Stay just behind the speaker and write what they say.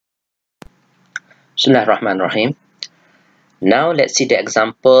Bismillahirrahmanirrahim. Now let's see the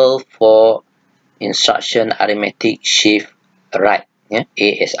example for instruction arithmetic shift right,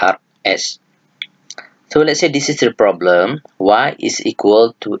 ASRS. So let's say this is the problem. Y is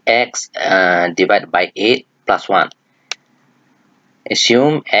equal to x divided by 8 plus 1.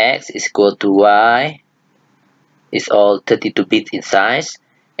 Assume x is equal to y is all 32 bits in size,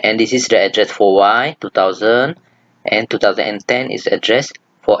 and this is the address for y 2000, and 2010 is the address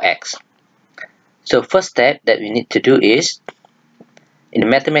for x. So first step that we need to do is, in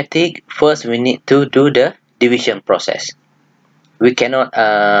mathematics, first we need to do the division process. We cannot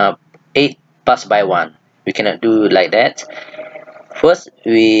 8 pass by 1. We cannot do like that. First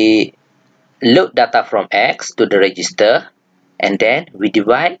we load data from x to the register, and then we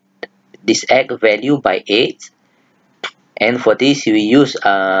divide this x value by 8, and for this we use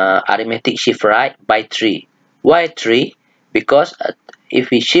arithmetic shift right by 3. Why 3? Because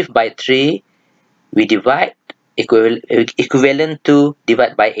if we shift by 3, we divide equivalent to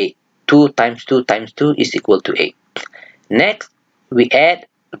divide by 8. 2 times 2 times 2 is equal to 8. Next, we add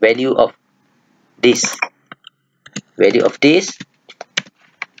value of this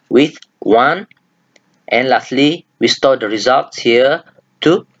with 1, and lastly we store the results here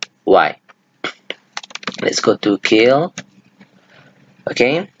to y. Let's go to kill.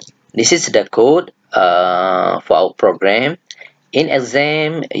 Okay, this is the code for our program. In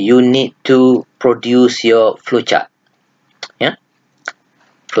exam, you need to produce your flowchart.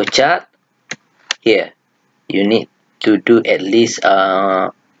 Flowchart here. You need to do at least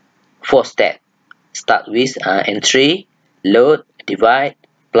 4 steps. Start with entry, load, divide,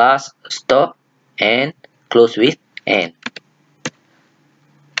 plus, stop, and close with end.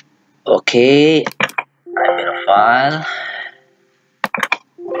 Okay, I'm in a file.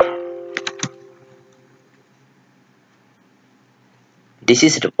 This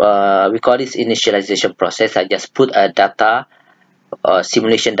is the, we call this initialization process. I just put a data,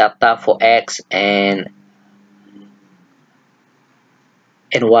 simulation data for x and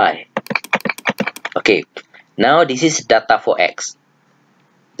y. Okay, now this is data for x.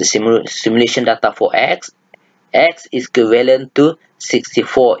 The simulation data for x. X is equivalent to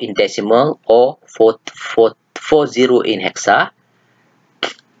 64 in decimal or 40 in hexa.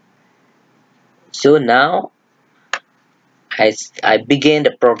 So now I begin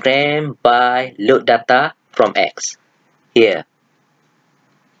the program by load data from x. Here,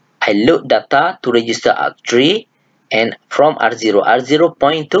 I load data to register R3, and from R0. R0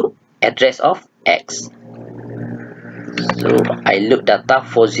 point to address of x. So I load data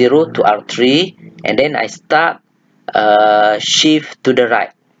 40 to R3, and then I start shift to the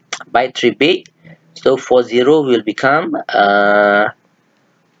right by 3 bit. So 40 will become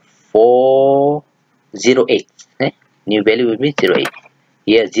 408. New value will be 08.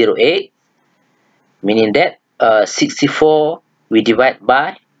 Here 08, meaning that 64 we divide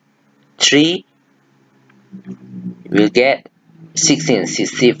by 3 will get 16.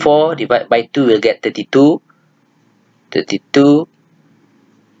 64 divided by 2 will get 32. 32,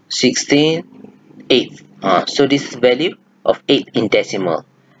 16, 8. So this is value of 8 in decimal.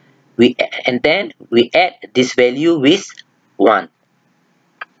 And then we add this value with 1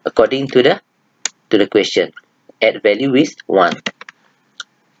 according to the question. Add value with 1.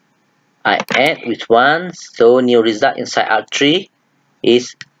 I add with 1, so new result inside R3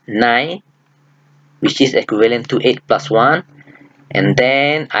 is 9, which is equivalent to 8 plus 1. And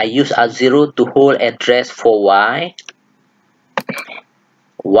then I use R0 to hold address for y.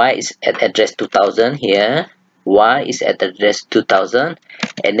 Y is at address 2000 here. Y is at address 2000.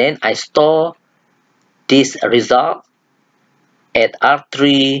 And then I store this result at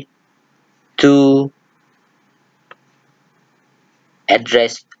R3 to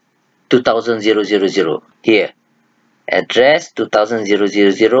address 2000 here. Address 2000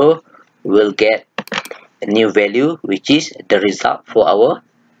 will get a new value, which is the result for our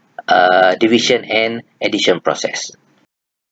division and addition process.